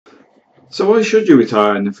So why should you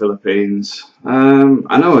retire in the Philippines?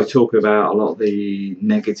 I know I talk about a lot of the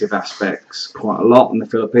negative aspects quite a lot in the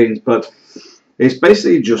Philippines, but it's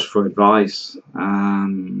basically just for advice,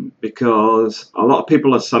 because a lot of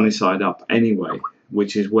people are sunny side up anyway,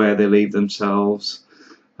 which is where they leave themselves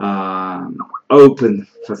open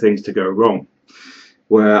for things to go wrong.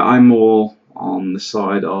 Where I'm more on the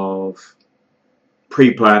side of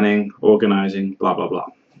pre-planning, organising, blah blah blah.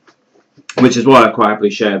 Which is why I quite happily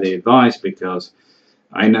share the advice, because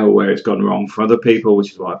I know where it's gone wrong for other people,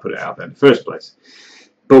 which is why I put it out there in the first place.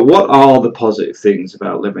 But what are the positive things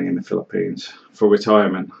about living in the Philippines for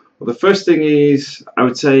retirement? Well, the first thing is, I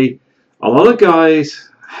would say a lot of guys'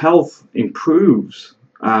 health improves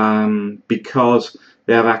because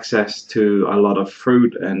they have access to a lot of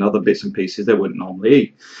fruit and other bits and pieces they wouldn't normally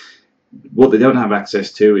eat. What they don't have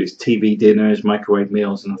access to is TV dinners, microwave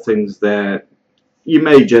meals, and things that you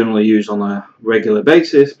may generally use on a regular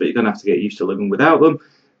basis, but you're going to have to get used to living without them.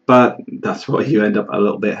 But that's why you end up a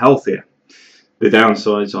little bit healthier. The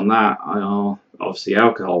downsides on that are obviously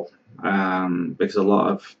alcohol, because a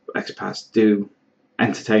lot of expats do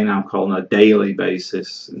entertain alcohol on a daily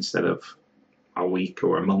basis instead of a week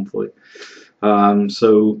or a monthly.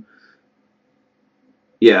 So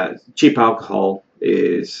yeah, cheap alcohol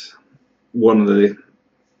is one of the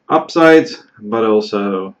upsides, but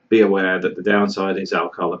also be aware that the downside is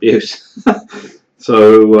alcohol abuse.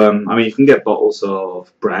 So I mean, you can get bottles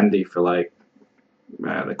of brandy for like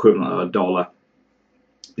the equivalent of $1.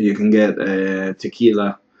 You can get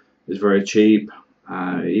tequila, is very cheap,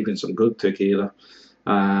 even some good tequila,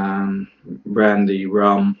 brandy,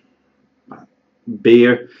 rum,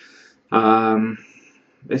 beer.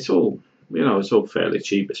 It's all, it's all fairly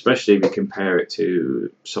cheap, especially if you compare it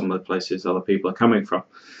to some of the places other people are coming from.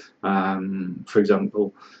 For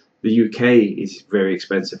example, the UK is very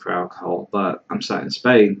expensive for alcohol, but I'm sat in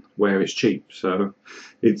Spain where it's cheap. So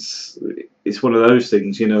it's one of those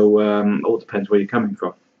things, all depends where you're coming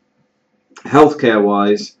from. Healthcare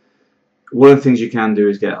wise, one of the things you can do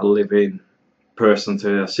is get a live-in person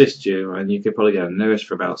to assist you, and you could probably get a nurse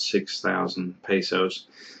for about 6,000 pesos,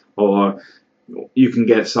 or you can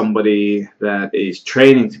get somebody that is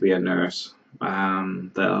training to be a nurse,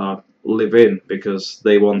 that are live in because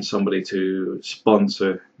they want somebody to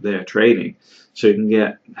sponsor their training, so you can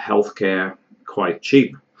get healthcare quite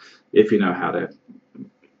cheap if you know how to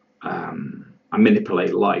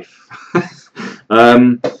manipulate life.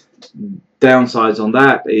 Downsides on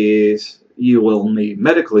that is you will need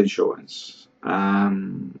medical insurance.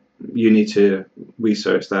 You need to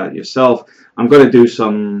research that yourself. I'm going to do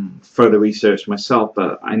some further research myself,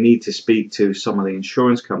 but I need to speak to some of the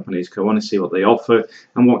insurance companies because I want to see what they offer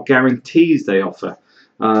and what guarantees they offer.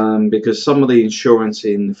 Because some of the insurance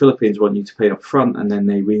in the Philippines want you to pay up front and then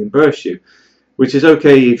they reimburse you, which is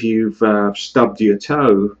okay if you've stubbed your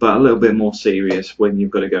toe, but a little bit more serious when you've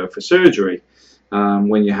got to go for surgery,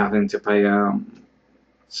 when you're having to pay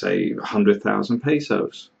say 100,000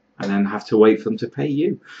 pesos and then have to wait for them to pay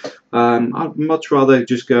you. I'd much rather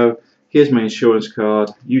just go, here's my insurance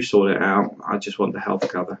card, you sort it out, I just want the health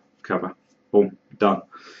cover. Boom, done.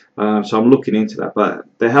 So I'm looking into that, but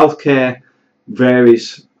the healthcare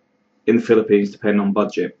varies in the Philippines depending on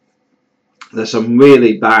budget. There's some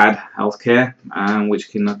really bad healthcare, which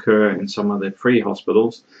can occur in some of the free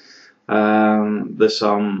hospitals. There's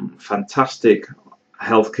some fantastic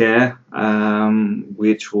healthcare,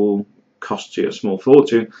 which will cost you a small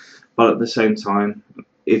fortune, but at the same time,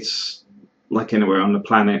 it's like anywhere on the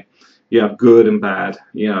planet. You have good and bad,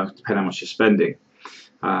 depending on how much you're spending.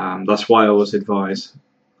 That's why I always advise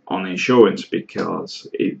on insurance, because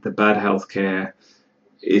the bad healthcare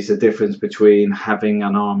is the difference between having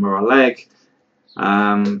an arm or a leg,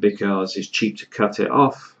 because it's cheap to cut it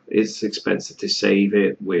off, it's expensive to save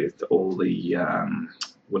it with all the,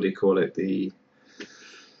 what do you call it,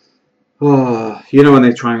 when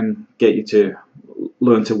they try and get you to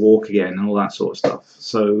learn to walk again and all that sort of stuff.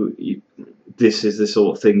 So this is the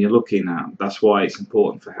sort of thing you're looking at. That's why it's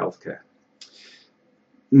important for healthcare.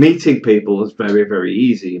 Meeting people is very, very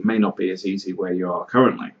easy. It may not be as easy where you are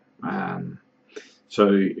currently.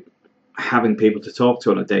 So having people to talk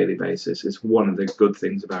to on a daily basis is one of the good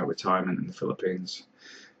things about retirement in the Philippines.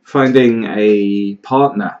 Finding a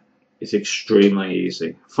partner is extremely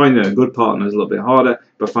easy. Finding a good partner is a little bit harder,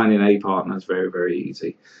 but finding a partner is very, very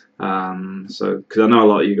easy. So, because I know a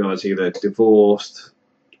lot of you guys either divorced,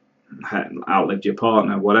 outlived your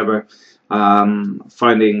partner, whatever.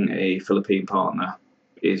 Finding a Philippine partner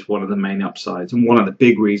is one of the main upsides and one of the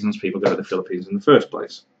big reasons people go to the Philippines in the first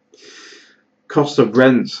place. Cost of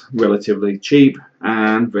rent's relatively cheap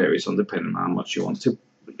and varies on depending on how much you want to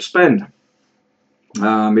spend.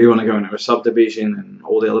 You want to go into a subdivision and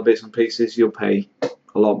all the other bits and pieces, you'll pay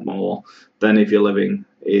a lot more than if you're living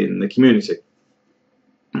in the community.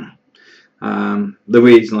 The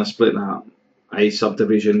reason I split that a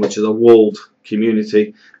subdivision, which is a walled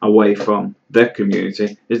community, away from their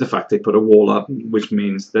community is the fact they put a wall up, which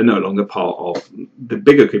means they're no longer part of the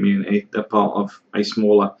bigger community, they're part of a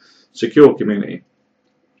smaller, secure community.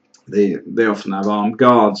 They often have armed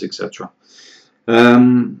guards, etc.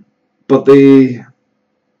 But the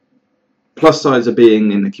plus sides of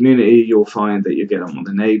being in the community, you'll find that you get on with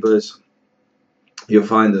the neighbours, you'll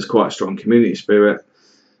find there's quite a strong community spirit.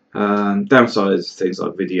 Downsides, things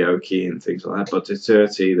like video key and things like that, but to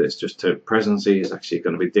 30, there's just presence is actually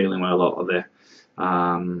going to be dealing with a lot of the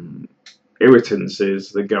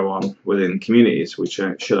irritances that go on within communities, which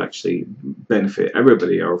should actually benefit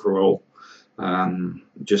everybody overall.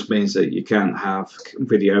 Just means that you can't have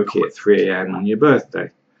video key at 3 AM on your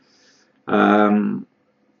birthday.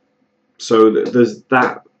 So there's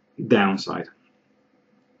that downside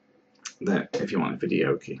there if you want a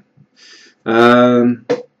video key.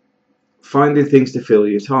 Finding things to fill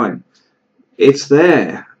your time. It's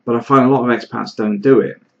there, but I find a lot of expats don't do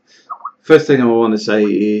it. First thing I want to say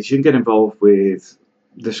is you can get involved with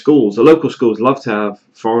the schools. The local schools love to have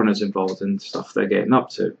foreigners involved in stuff they're getting up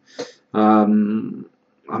to. I'm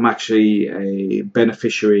actually a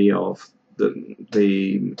beneficiary of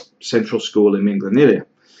the Central School in Minglanilla.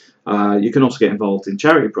 You can also get involved in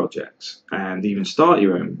charity projects and even start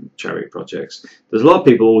your own charity projects. There's a lot of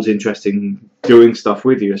people always interested in doing stuff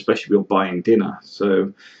with you, especially if you're buying dinner.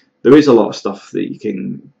 So there is a lot of stuff that you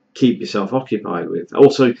can keep yourself occupied with.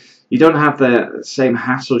 Also, you don't have the same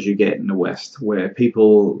hassles you get in the West, where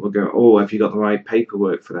people will go, oh, have you got the right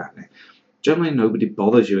paperwork for that? Generally, nobody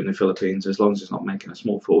bothers you in the Philippines as long as it's not making a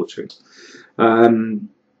small fortune.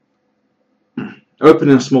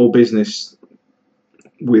 Opening a small business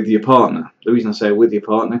with your partner. The reason I say with your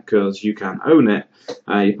partner, because you can own it,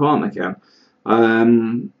 your partner can.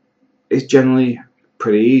 It's generally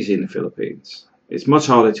pretty easy in the Philippines. It's much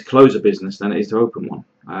harder to close a business than it is to open one.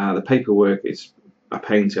 The paperwork is a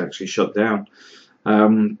pain to actually shut down.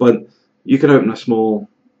 But you can open a small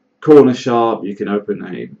corner shop, you can open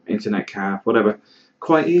an internet cafe, whatever,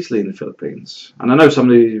 quite easily in the Philippines. And I know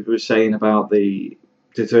somebody was saying about the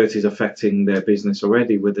Dutertes affecting their business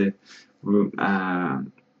already with the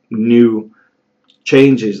new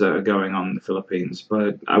changes that are going on in the Philippines,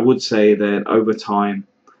 but I would say that over time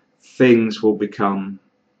things will become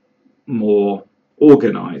more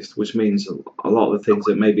organized, which means a lot of the things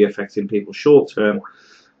that may be affecting people short term,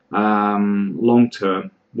 long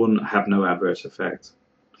term wouldn't have no adverse effect.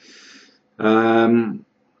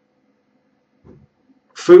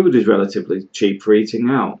 Food is relatively cheap for eating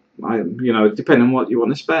out. Depending on what you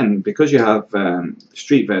want to spend, because you have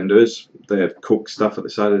street vendors that cook stuff at the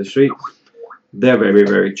side of the street, they're very,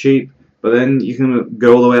 very cheap. But then you can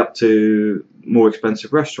go all the way up to more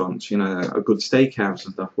expensive restaurants, a good steakhouse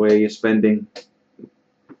and stuff, where you're spending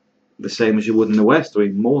the same as you would in the West, or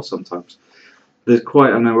even more sometimes. There's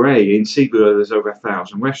quite an array. In Cebu, there's over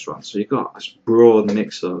 1,000 restaurants, so you've got a broad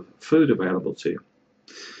mix of food available to you.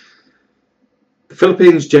 The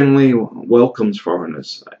Philippines generally welcomes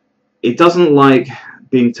foreigners. It doesn't like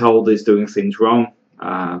being told it's doing things wrong.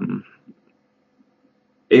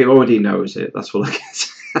 It already knows it. That's what I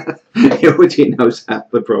guess. It already knows half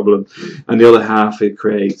the problem, and the other half it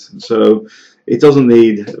creates. So it doesn't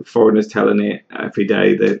need foreigners telling it every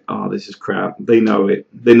day that, oh, this is crap. They know it.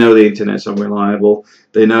 They know the internet's unreliable.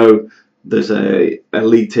 They know there's a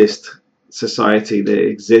elitist society that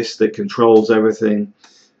exists that controls everything.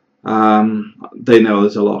 They know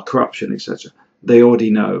there's a lot of corruption, etc. They already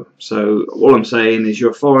know. So all I'm saying is,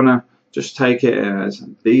 you're a foreigner, just take it as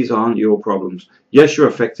these aren't your problems. Yes, you're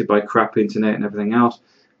affected by crap internet and everything else,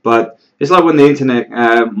 but it's like when the internet,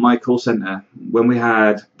 my call center, when we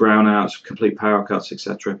had brownouts, complete power cuts,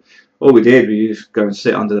 etc. All we did was just go and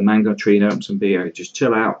sit under the mango tree and open some beer, just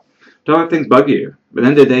chill out. Don't let things bug you. But at the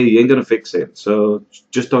end of the day, you ain't gonna fix it. So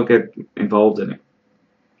just don't get involved in it.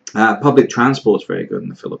 Public transport's very good in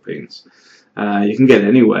the Philippines. You can get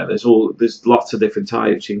anywhere. There's lots of different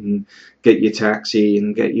types. You can get your taxi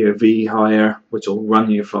and get your V hire, which will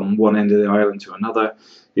run you from one end of the island to another.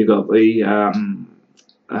 You've got the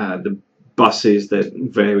buses that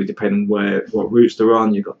vary depending what routes they're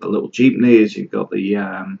on. You've got the little jeepneys. You've got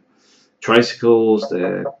the tricycles,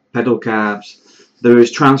 the pedal cabs. There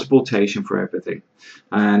is transportation for everything,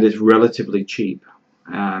 and it's relatively cheap.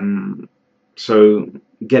 So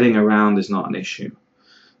getting around is not an issue.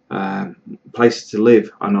 Places to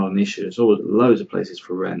live are not an issue. There's always loads of places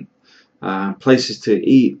for rent. Places to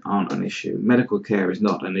eat aren't an issue. Medical care is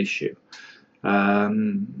not an issue.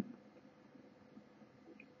 Um,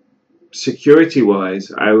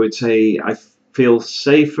 Security-wise, I would say I feel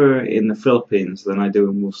safer in the Philippines than I do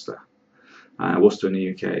in Worcester. Worcester in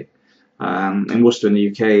the UK. In Worcester in the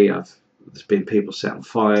UK, there's been people set on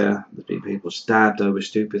fire. There's been people stabbed over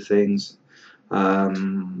stupid things.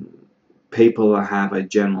 People that have a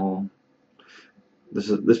general.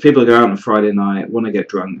 There's people that go out on a Friday night, want to get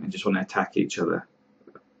drunk, and just want to attack each other.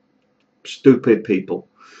 Stupid people.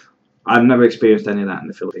 I've never experienced any of that in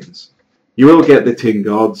the Philippines. You will get the teen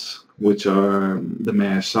gods, which are the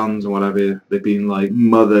mayor's sons or whatever. They've been like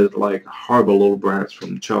mothered like horrible little brats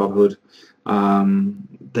from childhood.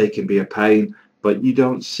 They can be a pain, but you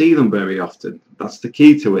don't see them very often. That's the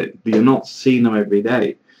key to it. You're not seeing them every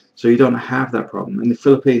day, so you don't have that problem. In the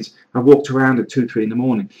Philippines, I walked around at 2, 3 in the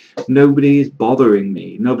morning. Nobody is bothering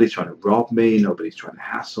me. Nobody's trying to rob me. Nobody's trying to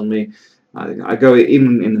hassle me. I go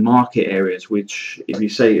even in the market areas, which if you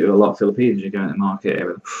say to a lot of Filipinos, you go in the market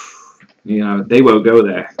area, you know, they won't go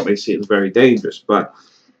there. They see it as very dangerous, but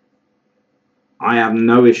I have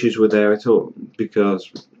no issues with there at all,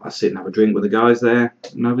 because I sit and have a drink with the guys there.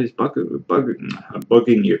 Nobody's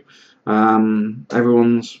bugging you.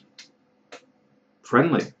 Everyone's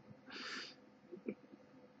friendly.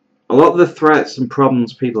 A lot of the threats and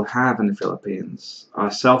problems people have in the Philippines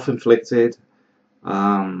are self-inflicted,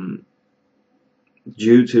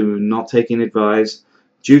 due to not taking advice,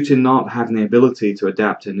 due to not having the ability to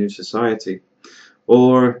adapt to a new society,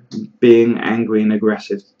 or being angry and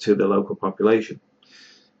aggressive to the local population.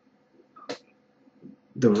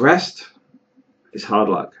 The rest is hard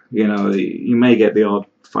luck. You know, you may get the odd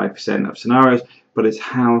 5% of scenarios, but it's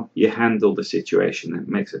how you handle the situation that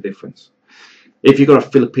makes a difference. If you've got a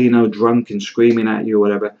Filipino drunk and screaming at you or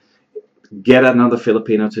whatever, get another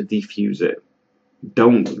Filipino to defuse it.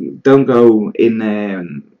 Don't go in there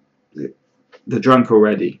and they're drunk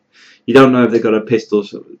already. You don't know if they've got a pistol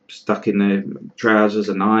stuck in their trousers,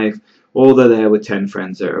 a knife, or they're there with 10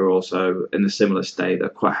 friends that are also in a similar state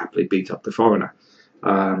that quite happily beat up the foreigner.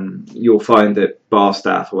 You'll find that bar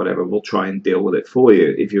staff or whatever will try and deal with it for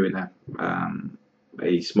you if you're in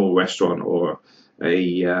a small restaurant or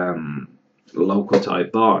a local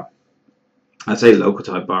type bar. I say local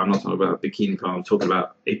type bar, I'm not talking about a bikini bar, I'm talking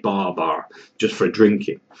about a bar just for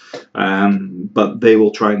drinking. But they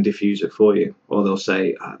will try and diffuse it for you, or they'll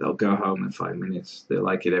say they'll go home in 5 minutes. They're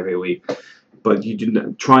like it every week. But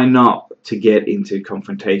you try not to get into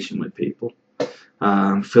confrontation with people.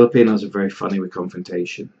 Filipinos are very funny with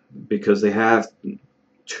confrontation because they have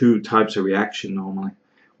 2 types of reaction normally.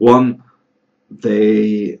 One,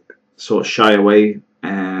 they sort of shy away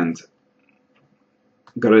and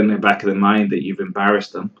got it in the back of their mind that you've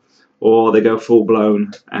embarrassed them, or they go full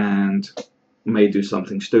blown and may do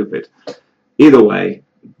something stupid. Either way,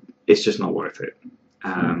 it's just not worth it.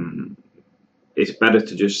 It's better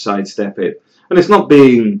to just sidestep it, and it's not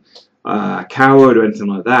being a coward or anything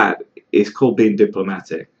like that. It's called being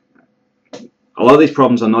diplomatic. A lot of these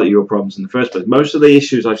problems are not your problems in the first place. Most of the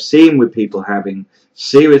issues I've seen with people having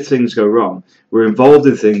serious things go wrong were involved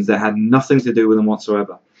in things that had nothing to do with them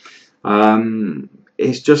whatsoever.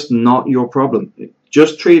 It's just not your problem.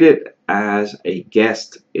 Just treat it as a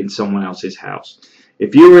guest in someone else's house.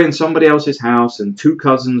 If you were in somebody else's house and 2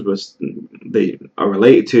 cousins they are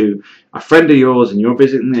related to a friend of yours and you're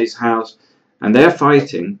visiting his house and they're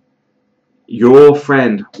fighting, your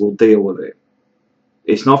friend will deal with it.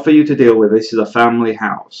 It's not for you to deal with. This is a family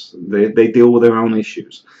house. They deal with their own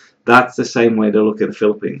issues. That's the same way to look at the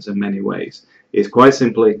Philippines in many ways. It's quite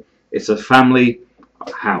simply, it's a family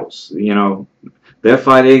house. You know, they're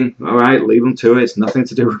fighting. All right, leave them to it. It's nothing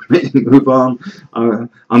to do with me. Move on.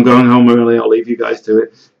 I'm going home early. I'll leave you guys to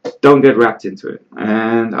it. Don't get wrapped into it.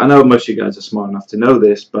 And I know most of you guys are smart enough to know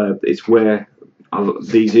this, but it's where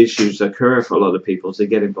these issues occur for a lot of people. So they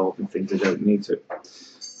get involved in things they don't need to.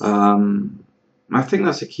 I think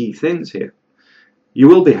that's the key things here. You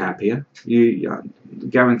will be happier. You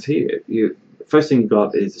guarantee it. The first thing you've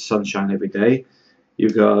got is the sunshine every day.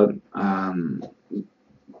 You've got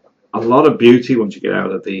a lot of beauty once you get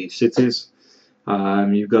out of the cities.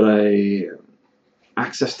 You've got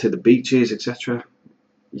access to the beaches, etc.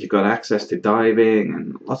 You've got access to diving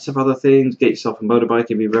and lots of other things. Get yourself a motorbike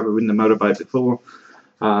if you've ever ridden a motorbike before.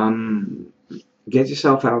 Get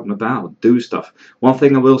yourself out and about. Do stuff. One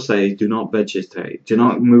thing I will say is do not vegetate. Do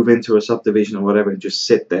not move into a subdivision or whatever and just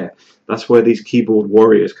sit there. That's where these keyboard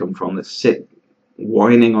warriors come from, that sit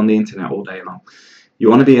whining on the internet all day long. You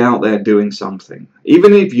want to be out there doing something.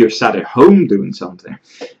 Even if you're sat at home doing something,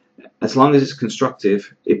 as long as it's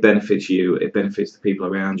constructive, it benefits you, it benefits the people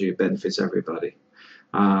around you, it benefits everybody.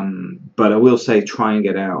 But I will say try and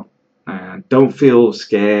get out. Don't feel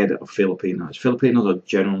scared of Filipinos. Filipinos are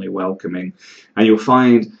generally welcoming, and you'll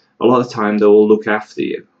find a lot of the time they will look after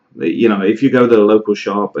you. You know, if you go to the local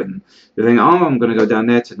shop and you think, oh, I'm going to go down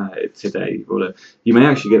there today, or you may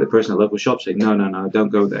actually get the person at the local shop saying, no, no, no, don't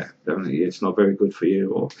go there. It's not very good for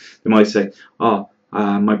you. Or they might say, oh,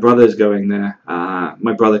 my brother's going there.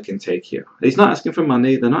 My brother can take you. He's not asking for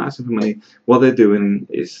money. They're not asking for money. What they're doing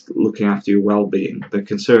is looking after your well-being. They're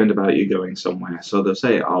concerned about you going somewhere. So they'll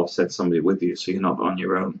say, I'll send somebody with you so you're not on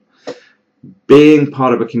your own. Being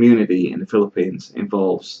part of a community in the Philippines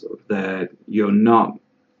involves that you're not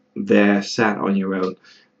there sat on your own.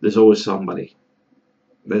 There's always somebody.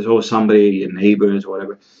 There's always somebody, your neighbors,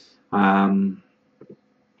 whatever.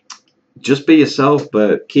 Just be yourself,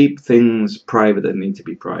 but keep things private that need to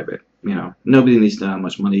be private. You know, nobody needs to know how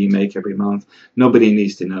much money you make every month. Nobody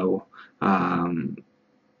needs to know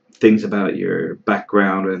things about your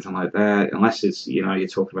background or anything like that, unless it's, you know, you're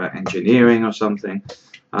talking about engineering or something.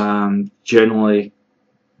 Generally,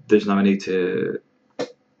 there's no need to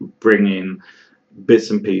bring in bits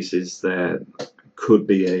and pieces that could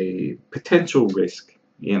be a potential risk.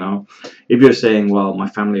 You know, if you're saying, well, my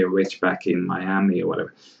family are rich back in Miami or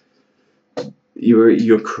whatever,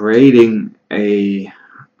 you're creating a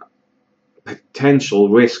potential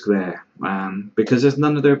risk there, because it's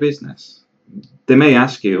none of their business. They may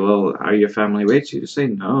ask you, well, are your family rich? You just say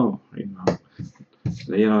no. You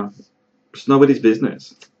know, it's nobody's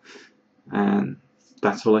business, and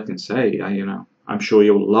that's all I can say. You know, I'm sure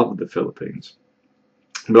you'll love the Philippines.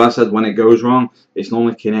 But as I said, when it goes wrong, it's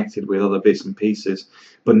normally connected with other bits and pieces.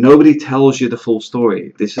 But nobody tells you the full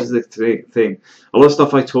story. This is the thing. A lot of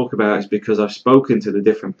stuff I talk about is because I've spoken to the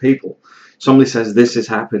different people. Somebody says this has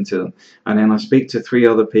happened to them, and then I speak to 3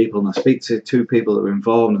 other people, and I speak to 2 people that are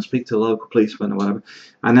involved, and I speak to local policemen or whatever,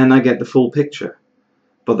 and then I get the full picture.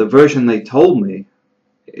 But the version they told me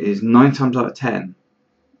is 9 times out of 10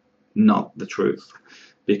 not the truth,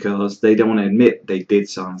 because they don't want to admit they did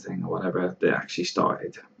something or whatever that actually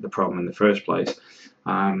started the problem in the first place.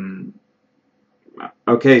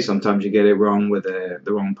 Okay, sometimes you get it wrong with the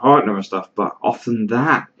wrong partner and stuff, but often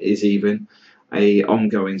that is even a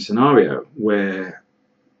ongoing scenario where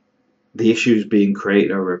the issue is being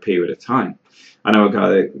created over a period of time. I know a guy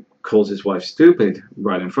that calls his wife stupid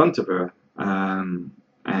right in front of her,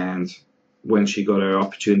 and when she got her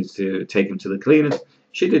opportunity to take him to the cleaners,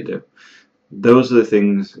 she did do. Those are the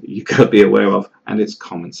things you got to be aware of, and it's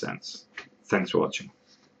common sense. Thanks for watching.